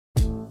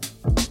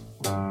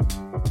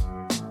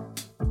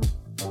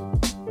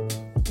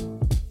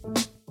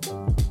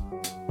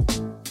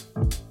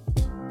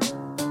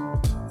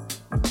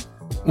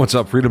What's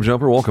up, Freedom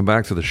Jumper? Welcome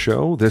back to the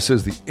show. This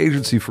is the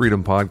Agency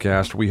Freedom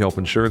Podcast. We help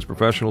insurance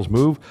professionals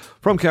move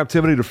from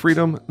captivity to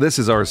freedom. This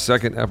is our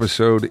second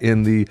episode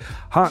in the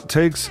Hot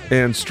Takes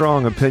and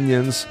Strong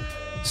Opinions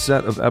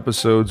set of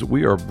episodes.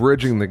 We are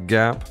bridging the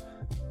gap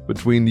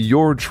between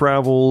your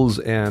travels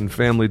and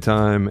family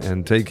time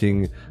and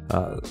taking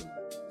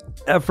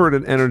effort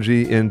and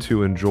energy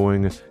into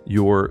enjoying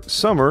your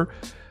summer.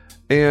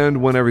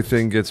 And when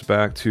everything gets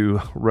back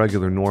to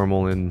regular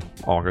normal in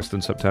August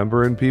and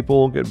September and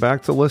people get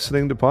back to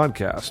listening to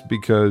podcasts,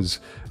 because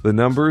the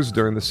numbers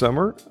during the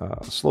summer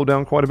slow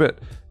down quite a bit.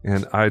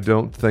 And I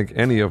don't think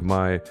any of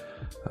my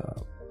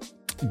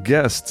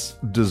guests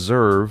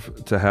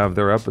deserve to have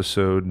their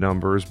episode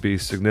numbers be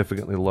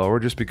significantly lower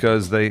just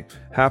because they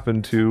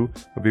happen to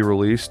be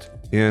released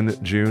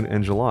in June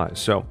and July.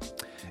 So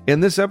in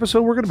this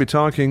episode, we're going to be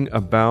talking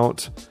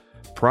about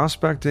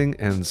prospecting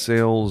and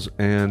sales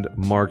and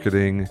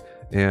marketing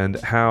and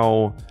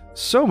how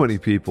so many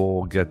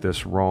people get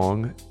this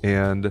wrong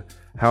and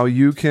how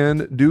you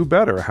can do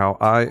better, how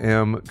I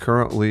am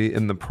currently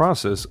in the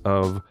process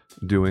of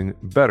doing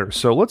better.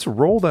 So let's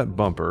roll that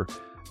bumper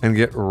and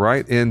get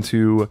right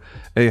into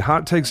a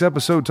Hot Takes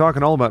episode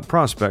talking all about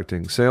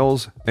prospecting,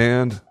 sales,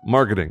 and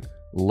marketing.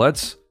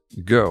 Let's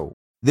go.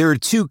 There are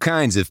two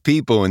kinds of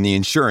people in the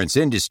insurance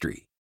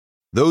industry: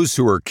 those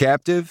who are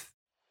captive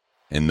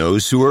and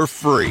those who are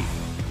free.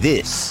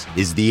 This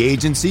is the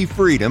Agency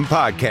Freedom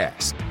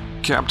Podcast.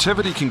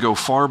 Captivity can go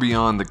far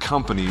beyond the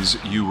companies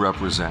you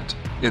represent.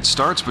 It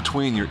starts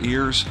between your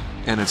ears,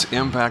 and its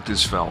impact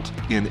is felt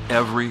in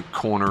every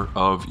corner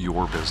of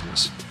your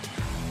business.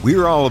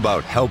 We're all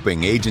about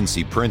helping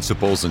agency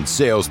principals and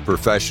sales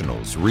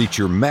professionals reach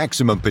your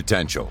maximum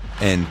potential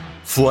and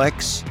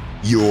flex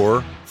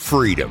your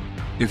freedom.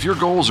 If your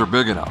goals are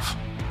big enough,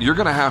 you're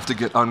going to have to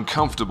get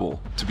uncomfortable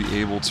to be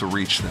able to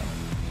reach them.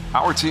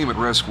 Our team at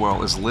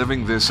Riskwell is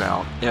living this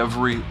out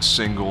every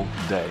single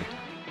day.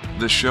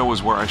 This show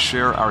is where I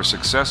share our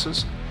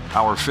successes,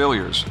 our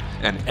failures,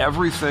 and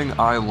everything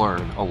I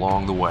learn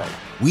along the way.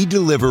 We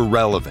deliver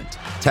relevant,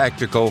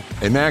 tactical,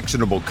 and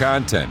actionable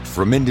content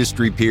from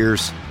industry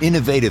peers,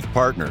 innovative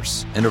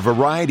partners, and a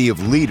variety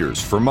of leaders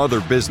from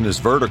other business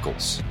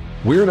verticals.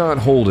 We're not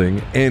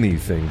holding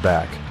anything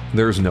back.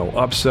 There's no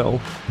upsell,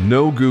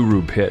 no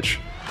guru pitch,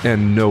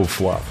 and no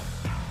fluff.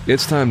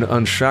 It's time to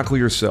unshackle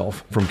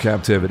yourself from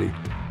captivity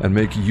and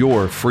make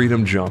your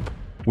freedom jump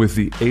with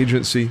the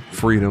Agency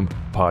Freedom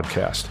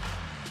Podcast.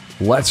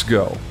 Let's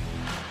go.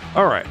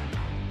 All right.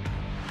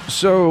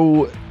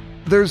 So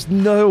there's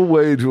no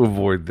way to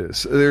avoid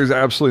this. There's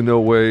absolutely no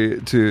way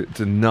to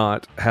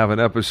not have an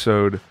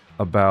episode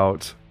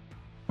about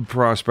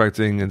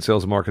prospecting and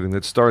sales and marketing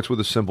that starts with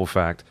a simple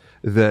fact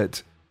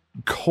that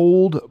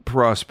cold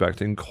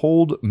prospecting,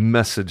 cold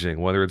messaging,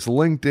 whether it's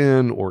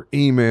LinkedIn or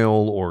email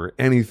or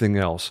anything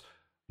else,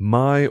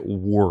 my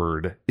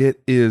word,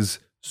 it is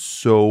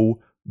so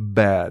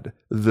bad.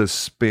 The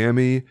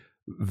spammy,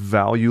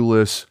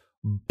 valueless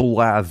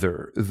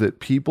blather that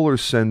people are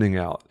sending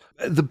out.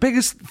 The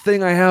biggest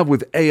thing I have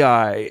with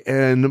AI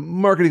and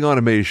marketing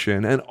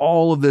automation and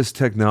all of this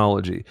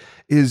technology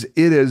is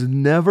it has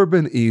never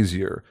been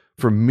easier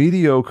for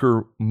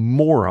mediocre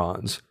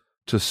morons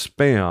to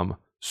spam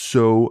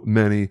so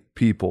many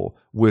people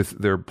with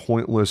their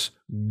pointless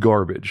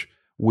garbage,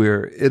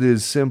 where it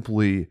is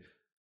simply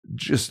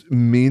just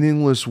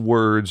meaningless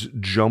words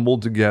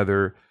jumbled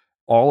together,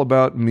 all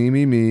about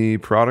me,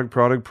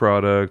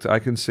 product, I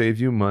can save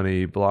you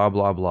money, blah,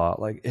 blah, blah.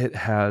 Like, it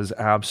has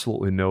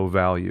absolutely no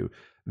value.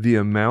 The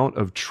amount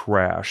of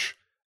trash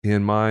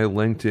in my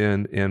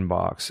LinkedIn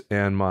inbox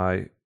and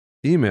my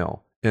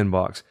email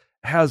inbox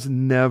has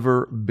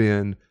never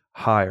been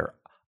higher.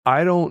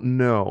 I don't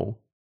know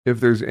if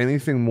there's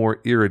anything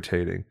more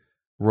irritating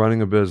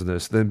running a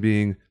business than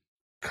being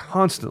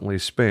constantly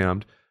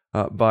spammed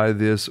by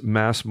this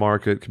mass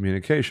market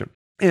communication.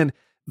 And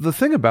the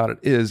thing about it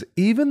is,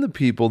 even the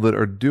people that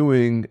are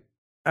doing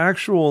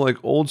actual, like,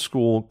 old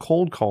school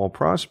cold call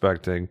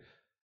prospecting,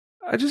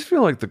 I just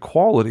feel like the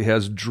quality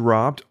has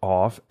dropped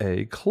off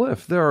a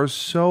cliff. There are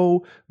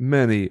so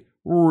many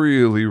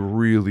really,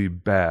 really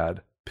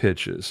bad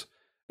pitches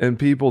and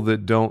people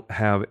that don't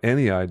have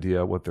any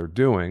idea what they're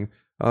doing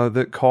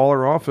that call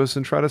our office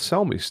and try to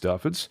sell me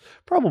stuff. It's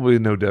probably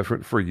no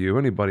different for you.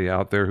 Anybody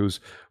out there who's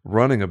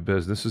running a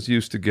business is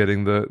used to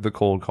getting the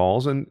cold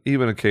calls, and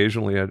even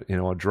occasionally a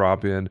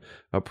drop in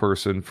a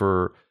person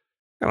for,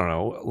 I don't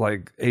know,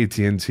 like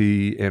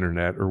AT&T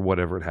internet or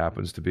whatever it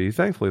happens to be.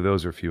 Thankfully,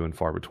 those are few and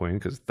far between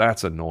because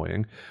that's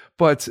annoying.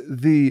 But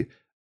the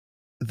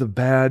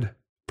bad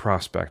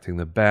prospecting,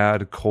 the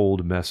bad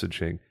cold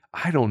messaging,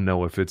 I don't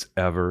know if it's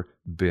ever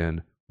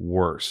been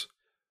worse.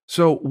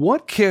 So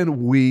what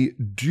can we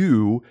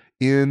do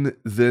in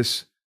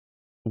this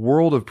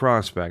world of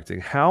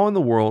prospecting? How in the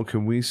world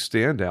can we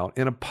stand out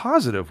in a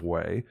positive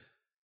way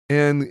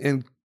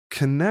and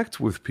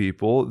connect with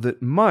people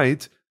that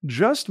might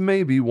just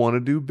maybe want to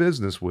do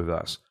business with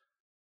us?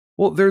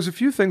 Well, there's a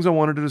few things I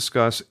wanted to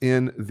discuss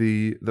in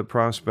the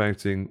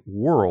prospecting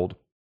world,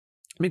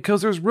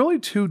 because there's really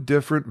two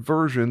different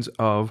versions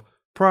of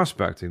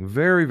prospecting.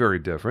 Very, very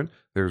different.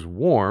 There's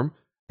warm,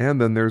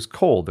 and then there's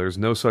cold. There's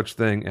no such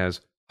thing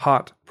as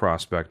hot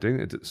prospecting.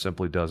 It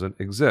simply doesn't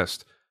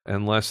exist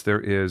unless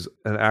there is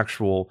an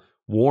actual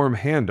warm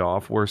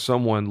handoff where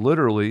someone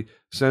literally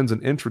sends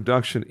an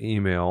introduction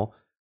email,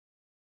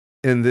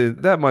 and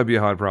that might be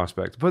a hot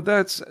prospect, but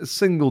that's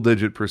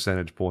single-digit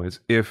percentage points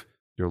if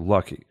you're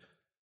lucky.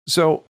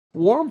 So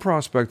warm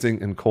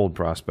prospecting and cold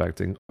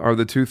prospecting are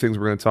the two things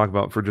we're going to talk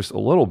about for just a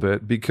little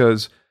bit,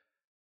 because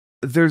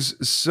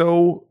there's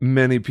so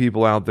many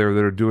people out there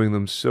that are doing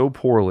them so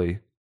poorly.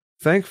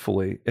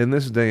 Thankfully, in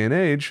this day and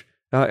age,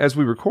 as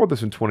we record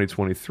this in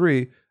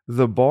 2023,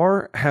 the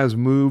bar has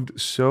moved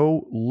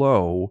so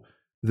low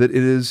that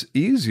it is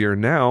easier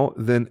now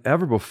than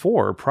ever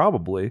before,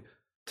 probably,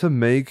 to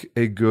make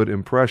a good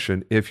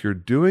impression if you're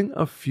doing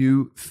a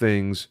few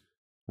things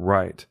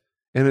right.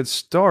 And it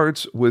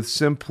starts with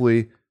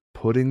simply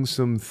putting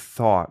some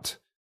thought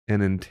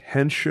and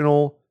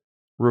intentional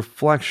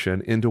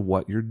reflection into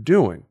what you're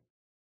doing.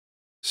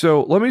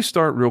 So let me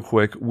start real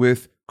quick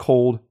with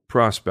cold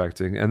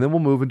prospecting, and then we'll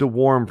move into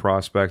warm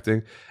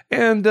prospecting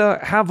and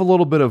have a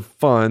little bit of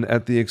fun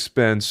at the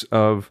expense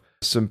of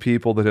some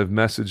people that have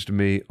messaged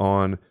me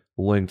on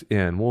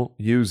LinkedIn. We'll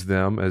use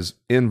them as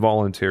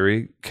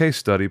involuntary case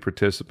study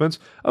participants.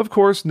 Of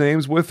course,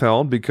 names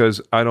withheld, because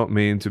I don't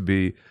mean to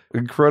be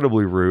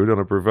incredibly rude on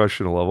a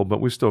professional level, but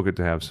we still get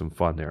to have some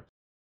fun there.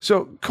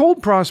 So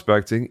cold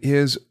prospecting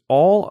is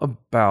all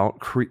about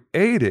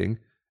creating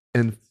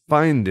and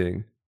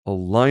finding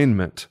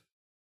alignment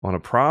on a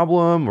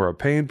problem or a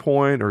pain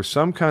point or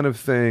some kind of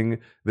thing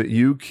that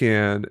you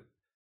can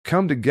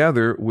come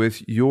together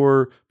with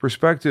your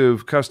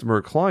prospective customer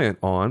or client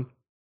on,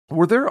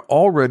 where they're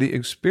already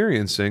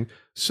experiencing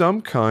some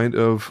kind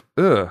of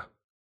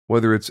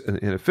whether it's an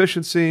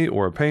inefficiency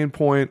or a pain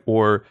point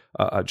or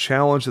a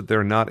challenge that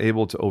they're not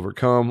able to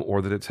overcome,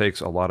 or that it takes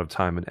a lot of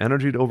time and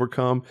energy to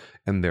overcome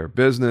in their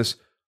business.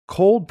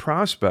 Cold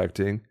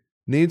prospecting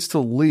needs to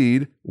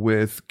lead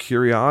with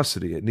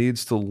curiosity. It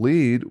needs to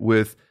lead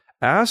with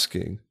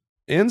asking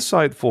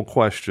insightful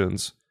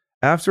questions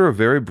after a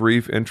very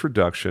brief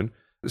introduction,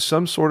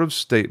 some sort of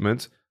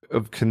statement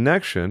of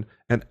connection,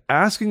 and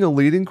asking a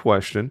leading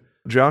question.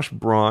 Josh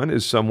Braun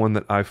is someone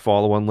that I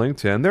follow on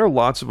LinkedIn. There are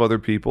lots of other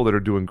people that are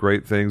doing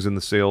great things in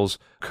the sales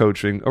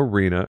coaching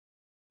arena.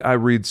 I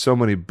read so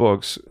many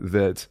books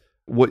that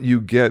what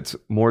you get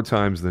more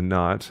times than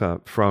not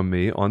from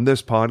me on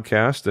this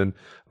podcast and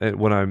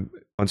when I'm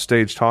on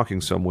stage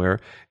talking somewhere,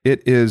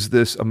 it is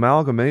this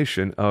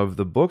amalgamation of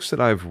the books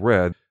that I've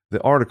read,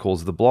 the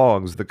articles, the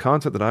blogs, the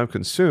content that I've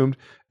consumed,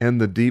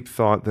 and the deep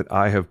thought that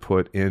I have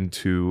put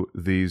into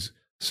these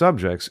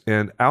subjects.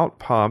 And out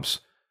pops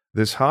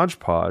this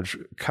hodgepodge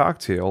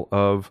cocktail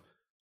of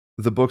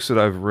the books that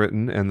I've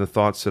written and the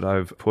thoughts that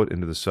I've put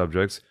into the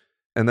subjects.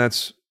 And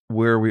that's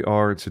where we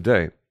are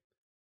today.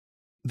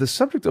 The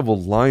subject of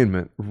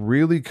alignment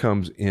really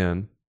comes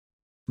in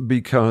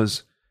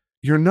because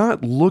you're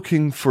not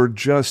looking for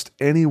just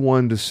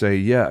anyone to say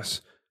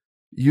yes.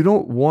 You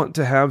don't want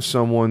to have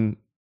someone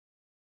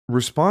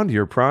respond to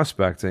your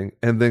prospecting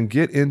and then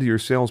get into your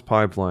sales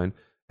pipeline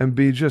and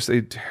be just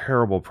a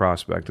terrible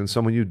prospect and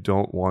someone you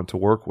don't want to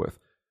work with.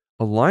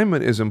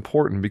 Alignment is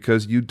important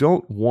because you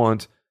don't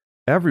want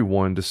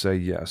everyone to say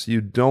yes.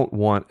 You don't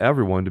want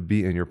everyone to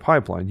be in your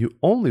pipeline. You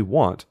only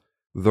want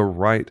the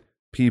right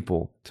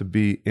people to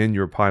be in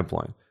your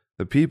pipeline,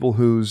 the people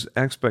whose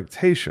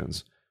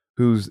expectations,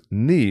 whose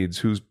needs,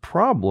 whose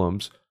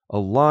problems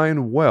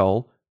align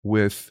well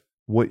with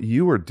what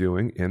you are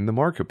doing in the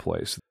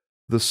marketplace.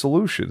 The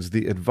solutions,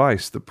 the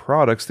advice, the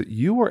products that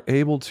you are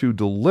able to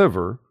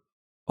deliver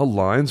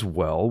aligns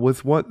well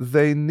with what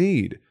they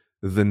need.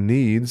 The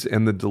needs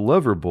and the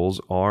deliverables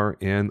are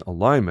in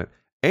alignment.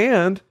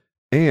 And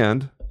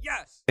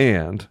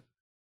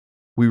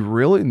we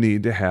really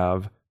need to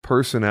have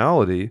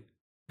personality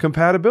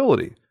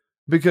compatibility.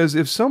 Because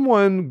if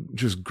someone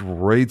just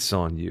grates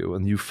on you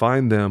and you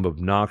find them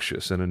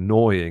obnoxious and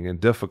annoying and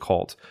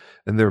difficult,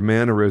 and their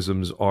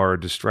mannerisms are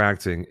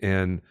distracting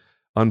and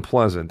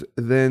unpleasant,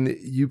 then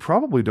you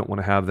probably don't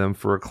want to have them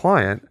for a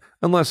client,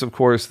 unless, of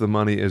course, the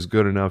money is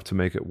good enough to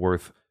make it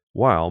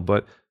worthwhile.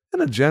 But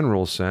in a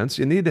general sense,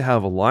 you need to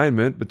have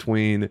alignment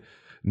between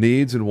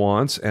needs and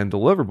wants and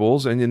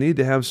deliverables, and you need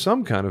to have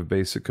some kind of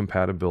basic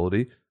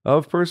compatibility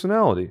of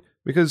personality.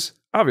 Because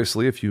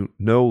obviously, if you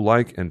know,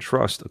 like, and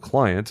trust a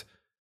client,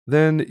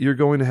 then you're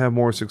going to have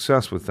more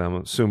success with them,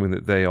 assuming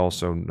that they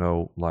also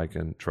know, like,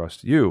 and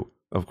trust you,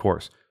 of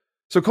course.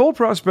 So cold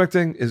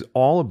prospecting is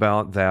all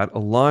about that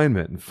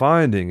alignment and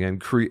finding and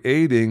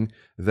creating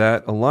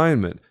that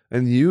alignment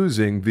and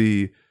using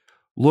the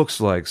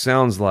looks like,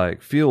 sounds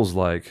like, feels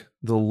like,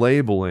 the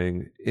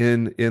labeling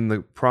in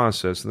the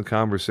process, in the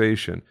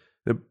conversation.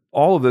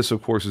 All of this,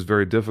 of course, is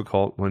very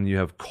difficult when you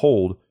have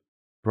cold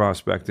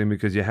prospecting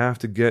because you have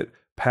to get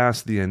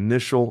past the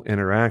initial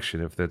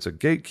interaction. If that's a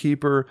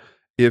gatekeeper,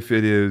 if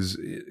it is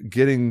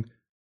getting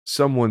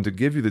someone to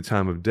give you the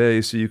time of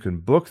day so you can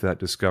book that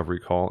discovery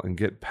call and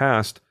get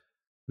past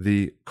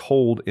the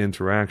cold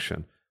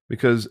interaction.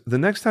 Because the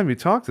next time you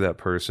talk to that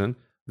person,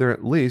 they're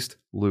at least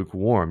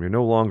lukewarm. You're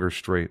no longer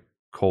straight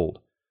cold.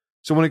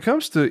 So when it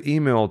comes to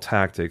email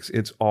tactics,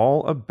 it's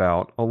all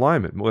about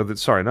alignment.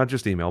 Not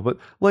just email, but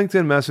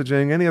LinkedIn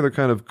messaging, any other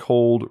kind of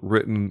cold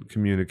written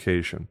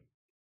communication.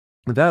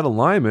 That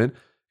alignment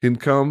can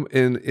come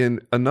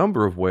in a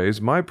number of ways.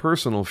 My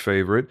personal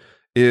favorite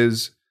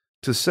is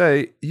to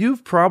say,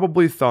 you've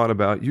probably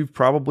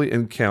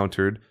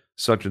encountered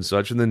such and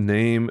such, and then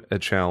name a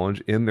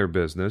challenge in their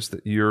business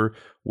that you're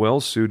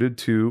well suited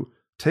to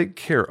take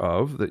care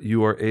of, that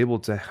you are able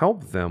to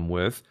help them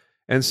with,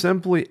 and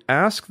simply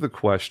ask the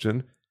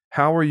question,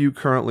 how are you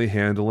currently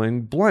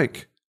handling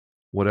blank,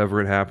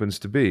 whatever it happens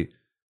to be?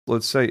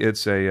 Let's say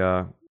it's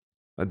a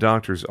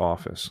doctor's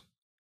office.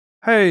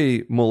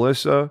 Hey,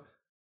 Melissa,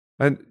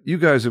 and you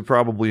guys have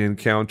probably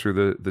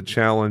encountered the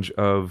challenge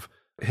of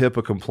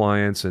HIPAA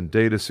compliance and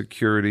data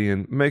security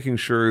and making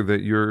sure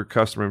that your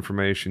customer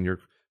information, your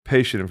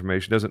patient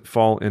information doesn't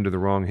fall into the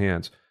wrong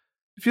hands.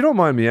 If you don't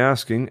mind me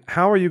asking,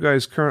 how are you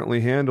guys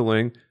currently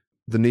handling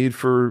the need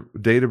for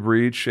data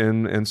breach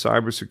and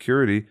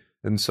cybersecurity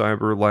and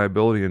cyber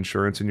liability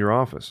insurance in your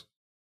office?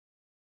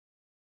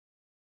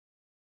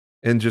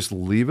 And just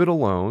leave it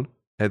alone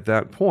at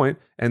that point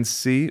and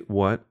see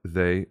what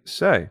they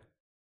say.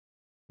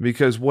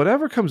 Because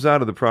whatever comes out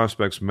of the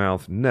prospect's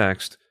mouth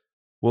next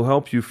will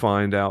help you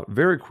find out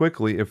very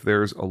quickly if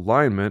there's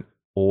alignment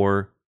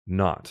or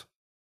not.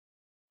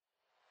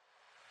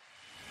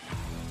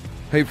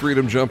 Hey,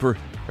 Freedom Jumper,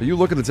 are you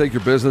looking to take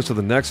your business to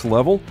the next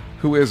level?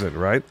 Who isn't,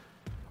 right?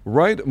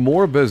 Write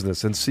more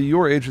business and see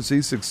your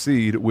agency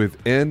succeed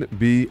with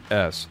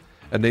NBS.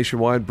 At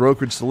Nationwide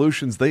Brokerage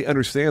Solutions, they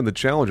understand the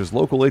challenges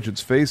local agents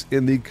face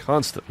in the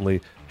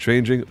constantly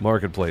changing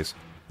marketplace.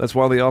 That's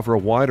why they offer a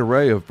wide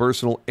array of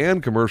personal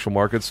and commercial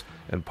markets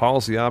and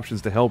policy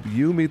options to help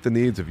you meet the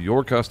needs of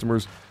your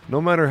customers, no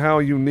matter how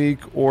unique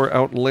or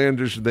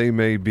outlandish they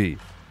may be.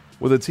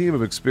 With a team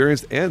of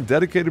experienced and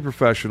dedicated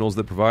professionals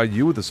that provide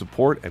you with the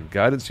support and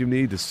guidance you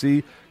need to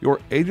see your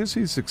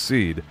agency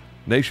succeed,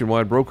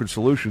 Nationwide Brokerage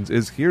Solutions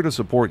is here to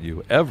support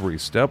you every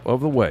step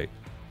of the way.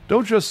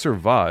 Don't just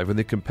survive in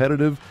the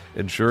competitive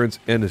insurance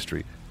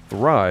industry.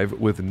 Thrive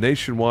with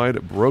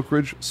Nationwide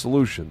Brokerage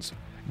Solutions.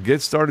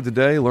 Get started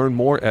today. Learn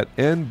more at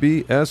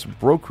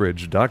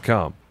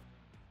nbsbrokerage.com.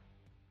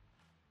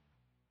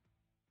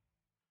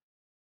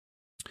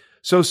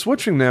 So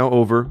switching now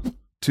over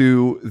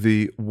to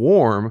the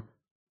warm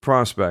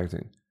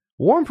prospecting.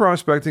 Warm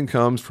prospecting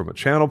comes from a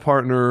channel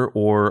partner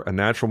or a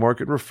natural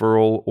market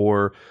referral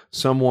or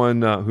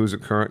someone who's a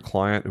current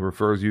client who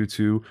refers you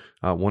to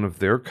one of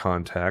their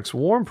contacts.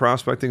 Warm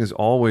prospecting is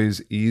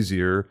always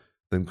easier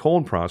than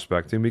cold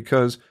prospecting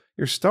because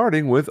you're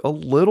starting with a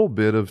little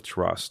bit of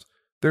trust.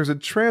 There's a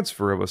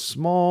transfer of a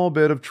small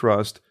bit of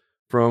trust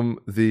from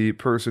the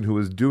person who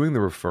is doing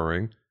the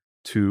referring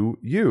to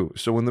you.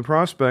 So when the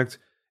prospect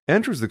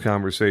enters the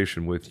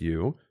conversation with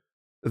you,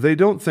 they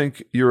don't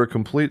think you're a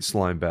complete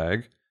slime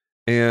bag,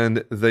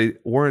 and they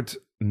weren't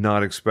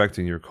not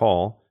expecting your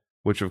call,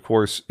 which of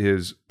course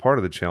is part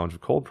of the challenge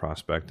of cold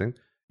prospecting.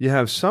 You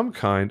have some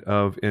kind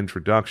of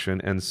introduction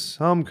and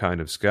some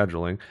kind of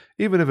scheduling,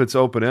 even if it's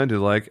open-ended,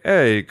 like,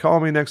 hey, call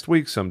me next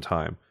week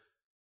sometime.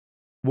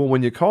 Well,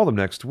 when you call them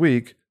next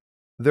week,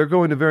 they're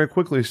going to very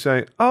quickly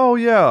say, oh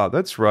yeah,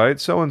 that's right,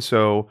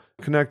 so-and-so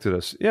connected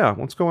us. Yeah,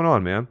 what's going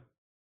on, man?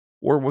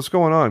 Or what's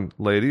going on,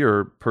 lady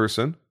or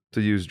person,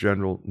 to use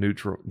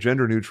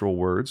gender-neutral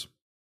words.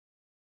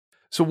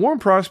 So warm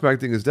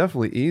prospecting is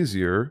definitely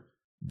easier,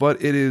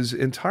 but it is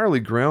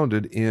entirely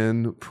grounded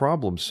in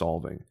problem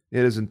solving.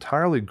 It is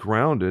entirely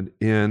grounded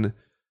in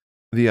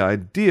the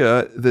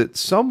idea that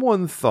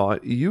someone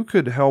thought you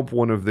could help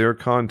one of their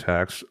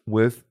contacts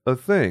with a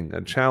thing,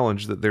 a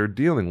challenge that they're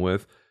dealing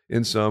with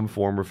in some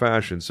form or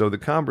fashion. So the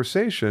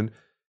conversation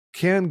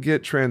can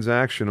get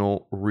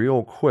transactional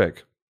real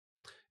quick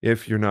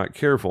if you're not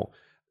careful.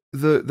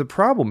 The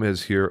problem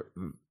is here,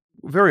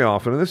 very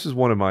often, and this is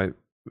one of my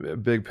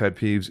big pet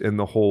peeves in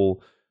the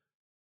whole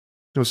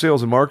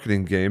sales and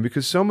marketing game,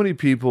 because so many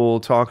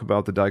people talk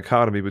about the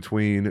dichotomy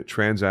between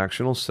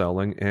transactional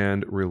selling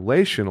and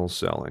relational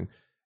selling.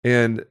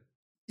 And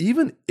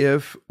even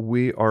if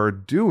we are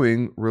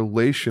doing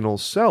relational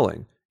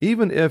selling,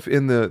 even if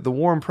in the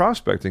warm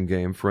prospecting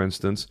game, for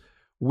instance,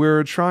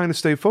 we're trying to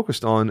stay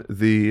focused on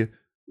the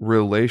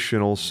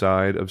relational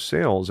side of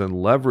sales and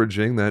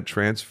leveraging that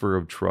transfer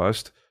of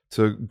trust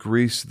to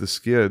grease the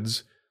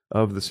skids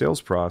of the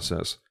sales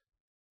process,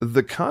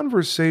 the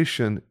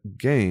conversation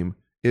game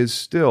is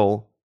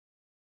still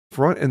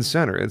front and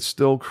center. It's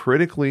still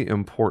critically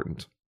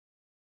important.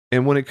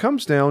 And when it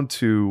comes down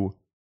to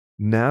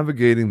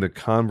navigating the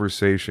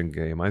conversation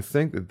game, I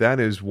think that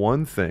is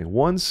one thing,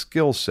 one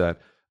skill set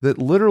that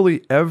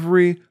literally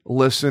every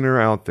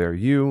listener out there,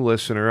 you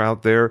listener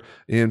out there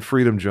in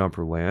Freedom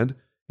Jumper Land,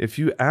 if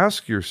you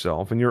ask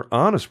yourself and you're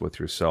honest with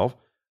yourself,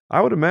 I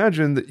would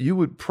imagine that you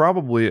would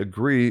probably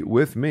agree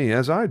with me,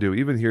 as I do,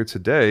 even here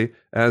today,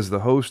 as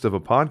the host of a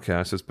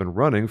podcast that's been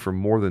running for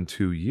more than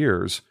 2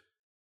 years.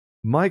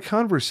 My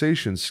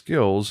conversation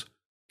skills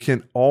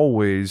can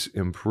always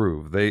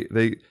improve.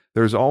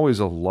 There's always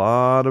a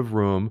lot of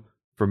room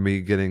for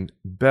me getting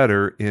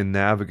better in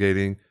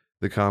navigating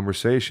the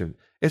conversation.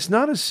 It's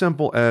not as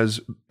simple as,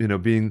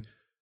 being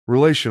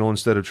relational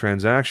instead of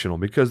transactional,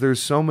 because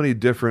there's so many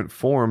different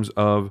forms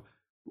of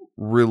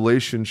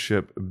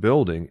relationship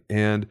building.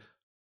 And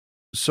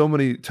so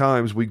many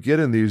times we get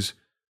in these,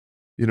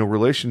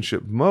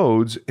 relationship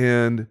modes,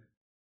 and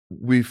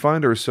we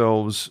find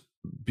ourselves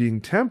being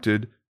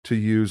tempted to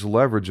use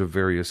leverage of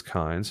various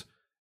kinds,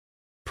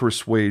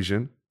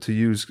 persuasion, to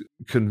use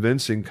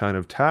convincing kind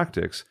of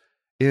tactics,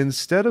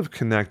 instead of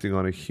connecting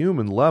on a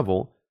human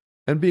level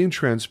and being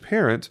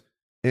transparent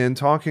and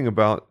talking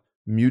about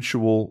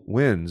mutual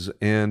wins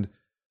and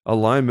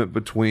alignment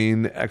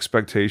between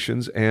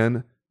expectations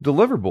and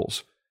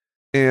deliverables,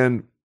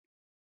 and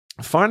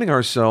finding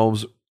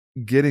ourselves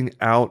getting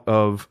out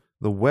of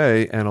the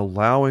way and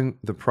allowing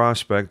the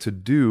prospect to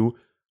do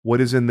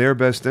what is in their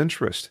best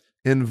interest,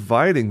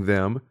 inviting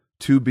them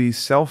to be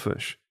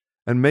selfish,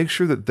 and make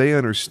sure that they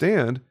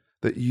understand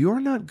that you're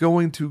not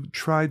going to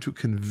try to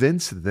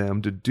convince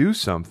them to do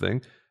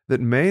something that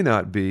may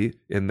not be,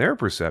 in their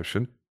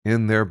perception,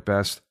 in their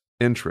best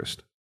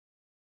interest.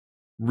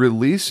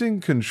 Releasing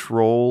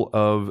control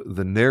of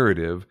the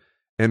narrative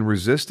and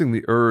resisting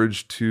the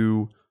urge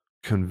to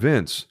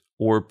convince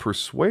or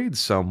persuade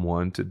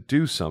someone to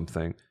do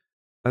something,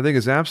 I think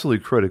is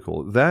absolutely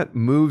critical. That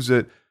moves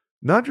it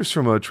not just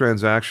from a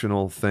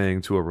transactional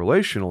thing to a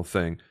relational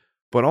thing,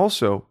 but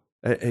also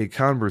a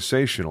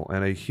conversational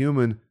and a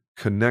human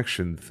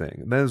connection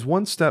thing. That is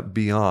one step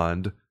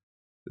beyond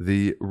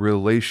the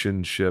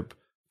relationship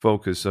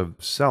focus of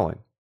selling.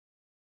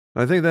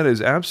 I think that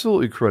is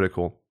absolutely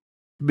critical,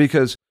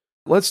 because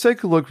let's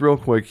take a look real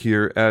quick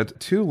here at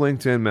 2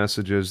 LinkedIn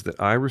messages that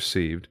I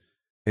received.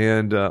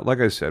 And like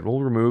I said,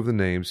 we'll remove the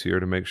names here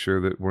to make sure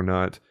that we're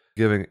not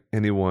giving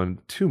anyone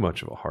too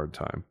much of a hard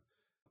time.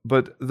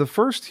 But the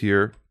first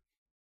here,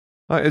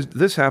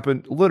 this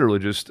happened literally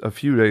just a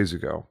few days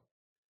ago.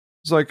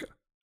 It's like,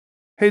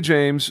 "Hey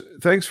James,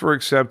 thanks for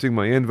accepting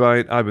my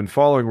invite. I've been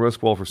following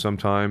Riskwell for some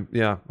time."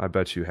 Yeah, I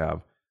bet you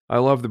have. "I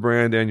love the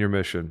brand and your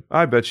mission."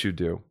 I bet you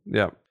do.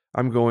 Yeah,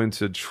 I'm going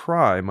to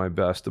try my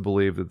best to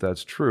believe that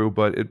that's true,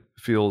 but it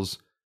feels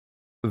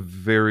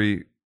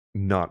very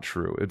not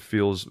true. It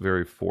feels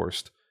very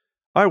forced.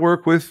 "I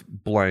work with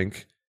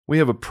blank. We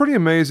have a pretty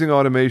amazing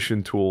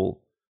automation tool."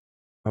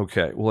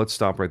 Okay, well, let's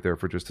stop right there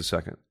for just a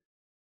second.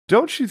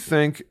 Don't you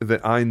think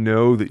that I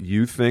know that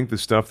you think the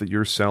stuff that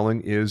you're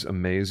selling is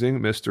amazing,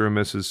 Mr. and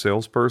Mrs.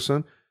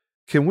 Salesperson?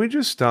 Can we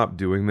just stop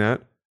doing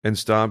that and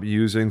stop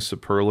using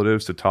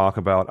superlatives to talk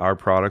about our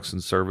products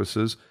and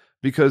services?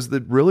 Because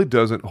that really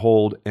doesn't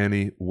hold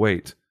any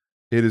weight.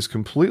 It is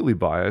completely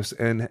biased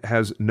and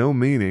has no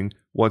meaning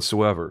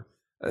whatsoever.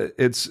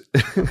 It's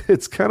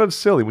it's kind of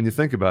silly when you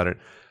think about it.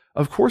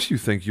 Of course you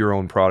think your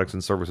own products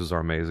and services are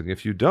amazing.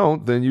 If you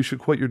don't, then you should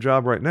quit your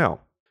job right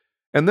now.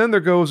 And then there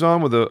goes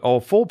on with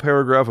a full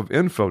paragraph of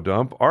info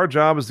dump. "Our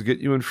job is to get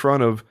you in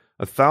front of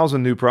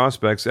 1,000 new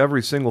prospects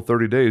every single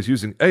 30 days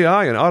using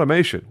AI and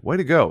automation." Way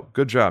to go.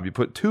 Good job. You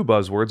put 2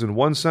 buzzwords in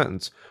 1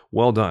 sentence.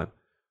 Well done.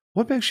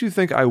 What makes you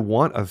think I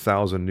want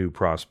 1,000 new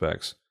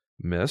prospects,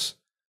 miss?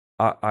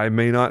 I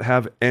may not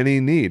have any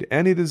need,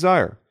 any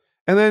desire.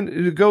 And then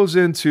it goes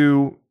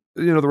into,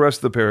 the rest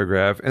of the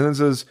paragraph, and then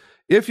says,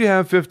 "If you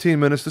have 15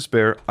 minutes to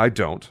spare," I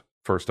don't,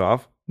 first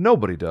off.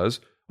 Nobody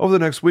does. "Over the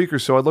next week or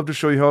so, I'd love to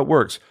show you how it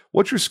works.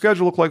 What's your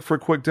schedule look like for a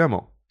quick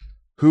demo?"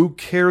 Who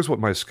cares what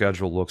my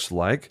schedule looks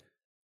like?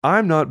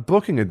 I'm not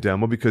booking a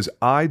demo because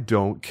I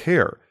don't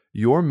care.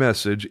 Your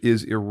message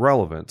is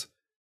irrelevant.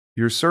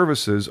 Your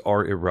services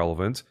are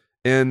irrelevant.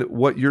 And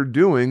what you're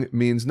doing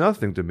means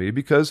nothing to me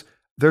because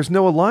there's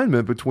no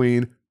alignment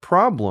between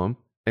problem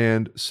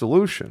and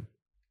solution.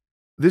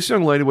 This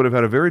young lady would have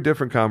had a very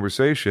different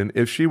conversation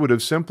if she would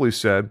have simply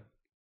said,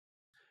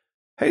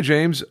 "Hey,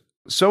 James,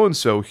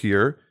 so-and-so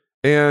here,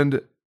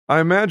 and I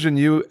imagine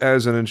you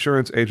as an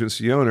insurance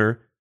agency owner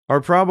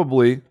are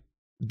probably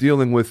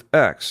dealing with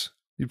X.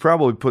 You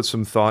probably put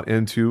some thought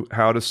into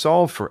how to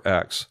solve for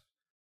X.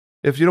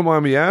 If you don't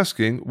mind me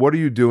asking, what are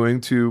you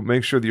doing to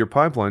make sure that your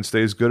pipeline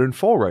stays good and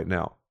full right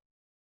now?"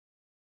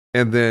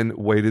 And then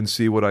wait and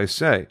see what I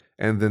say.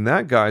 And then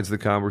that guides the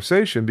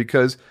conversation,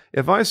 because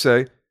if I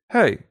say,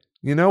 "Hey,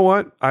 you know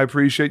what? I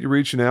appreciate you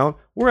reaching out.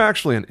 We're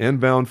actually an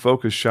inbound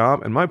focused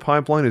shop, and my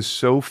pipeline is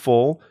so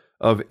full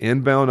of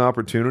inbound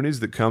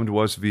opportunities that come to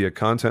us via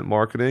content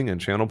marketing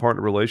and channel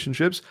partner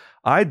relationships,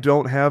 I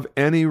don't have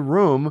any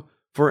room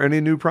for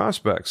any new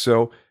prospects.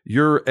 So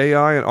your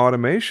AI and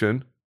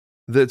automation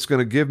that's going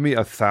to give me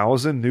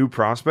 1,000 new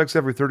prospects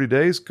every 30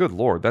 days? Good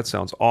Lord, that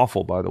sounds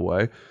awful, by the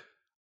way.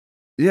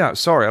 Yeah,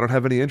 sorry, I don't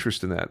have any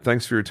interest in that.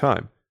 Thanks for your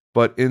time."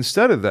 But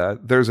instead of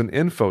that, there's an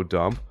info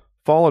dump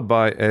followed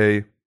by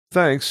a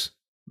 "thanks,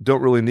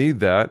 don't really need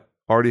that,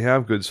 already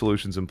have good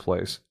solutions in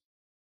place."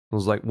 I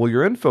was like, well,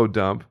 your info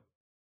dump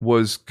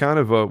was kind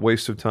of a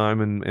waste of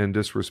time and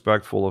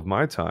disrespectful of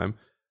my time,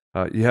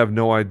 you have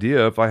no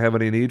idea if I have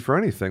any need for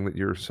anything that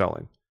you're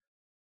selling.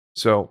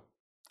 So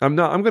I'm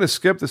going to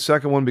skip the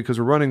second one because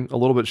we're running a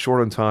little bit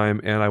short on time,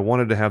 and I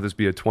wanted to have this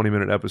be a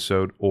 20-minute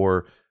episode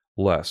or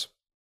less.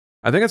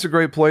 I think it's a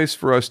great place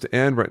for us to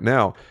end right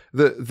now.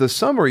 The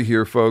summary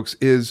here, folks,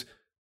 is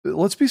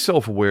let's be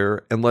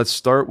self-aware and let's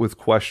start with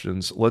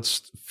questions.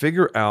 Let's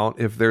figure out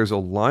if there's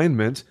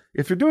alignment.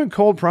 If you're doing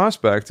cold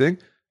prospecting,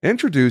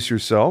 introduce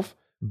yourself,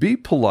 be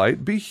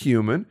polite, be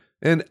human,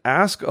 and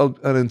ask an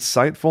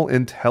insightful,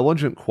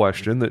 intelligent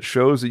question that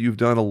shows that you've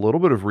done a little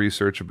bit of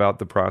research about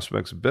the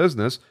prospect's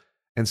business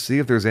and see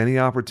if there's any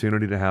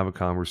opportunity to have a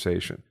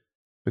conversation.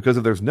 Because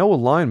if there's no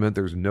alignment,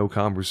 there's no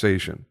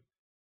conversation.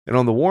 And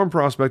on the warm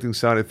prospecting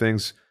side of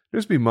things,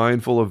 just be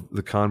mindful of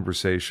the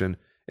conversation.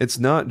 It's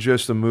not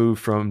just a move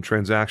from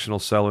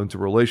transactional selling to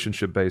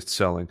relationship-based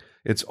selling.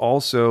 It's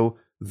also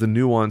the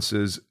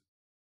nuances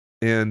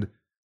and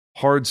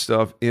hard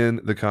stuff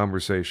in the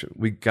conversation.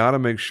 We got to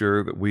make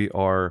sure that we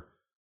are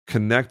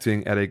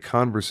connecting at a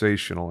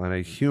conversational and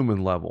a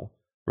human level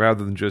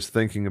rather than just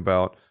thinking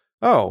about,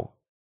 oh,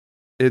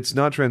 it's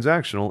not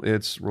transactional,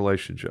 it's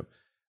relationship.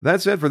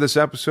 That's it for this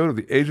episode of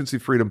the Agency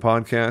Freedom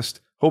Podcast.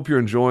 Hope you're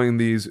enjoying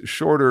these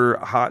shorter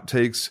hot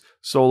takes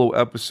solo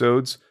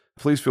episodes.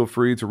 Please feel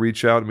free to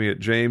reach out to me at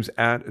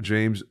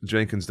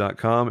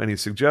james@jamesjenkins.com. Any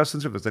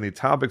suggestions, if there's any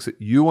topics that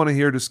you want to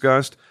hear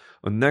discussed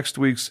on next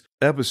week's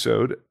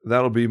episode,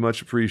 that'll be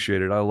much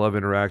appreciated. I love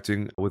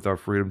interacting with our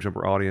Freedom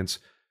Jumper audience.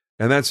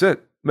 And that's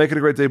it. Make it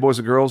a great day, boys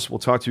and girls. We'll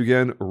talk to you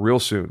again real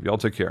soon. Y'all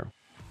take care.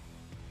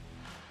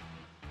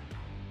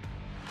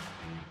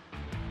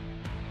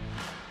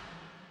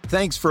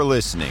 Thanks for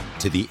listening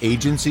to the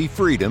Agency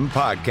Freedom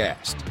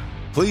Podcast.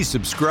 Please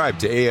subscribe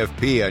to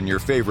AFP on your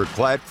favorite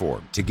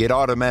platform to get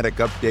automatic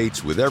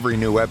updates with every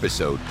new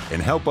episode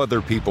and help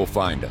other people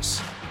find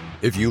us.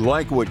 If you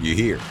like what you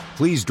hear,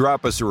 please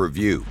drop us a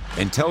review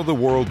and tell the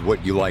world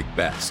what you like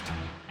best.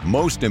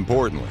 Most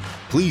importantly,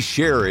 please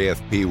share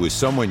AFP with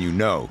someone you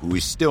know who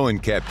is still in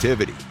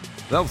captivity.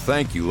 They'll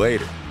thank you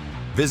later.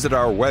 Visit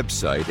our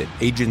website at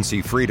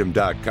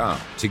agencyfreedom.com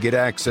to get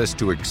access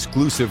to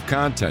exclusive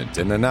content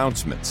and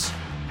announcements.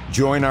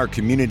 Join our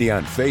community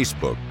on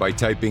Facebook by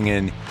typing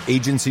in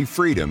Agency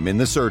Freedom in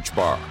the search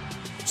bar.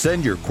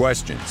 Send your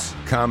questions,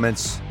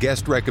 comments,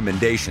 guest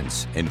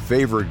recommendations, and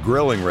favorite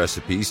grilling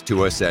recipes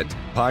to us at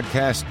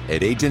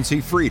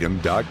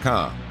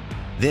podcast@agencyfreedom.com.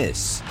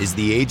 This is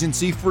the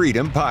Agency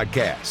Freedom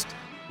Podcast,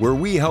 where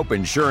we help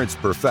insurance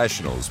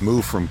professionals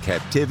move from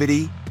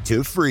captivity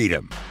to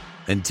freedom.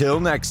 Until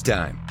next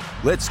time,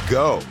 let's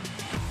go.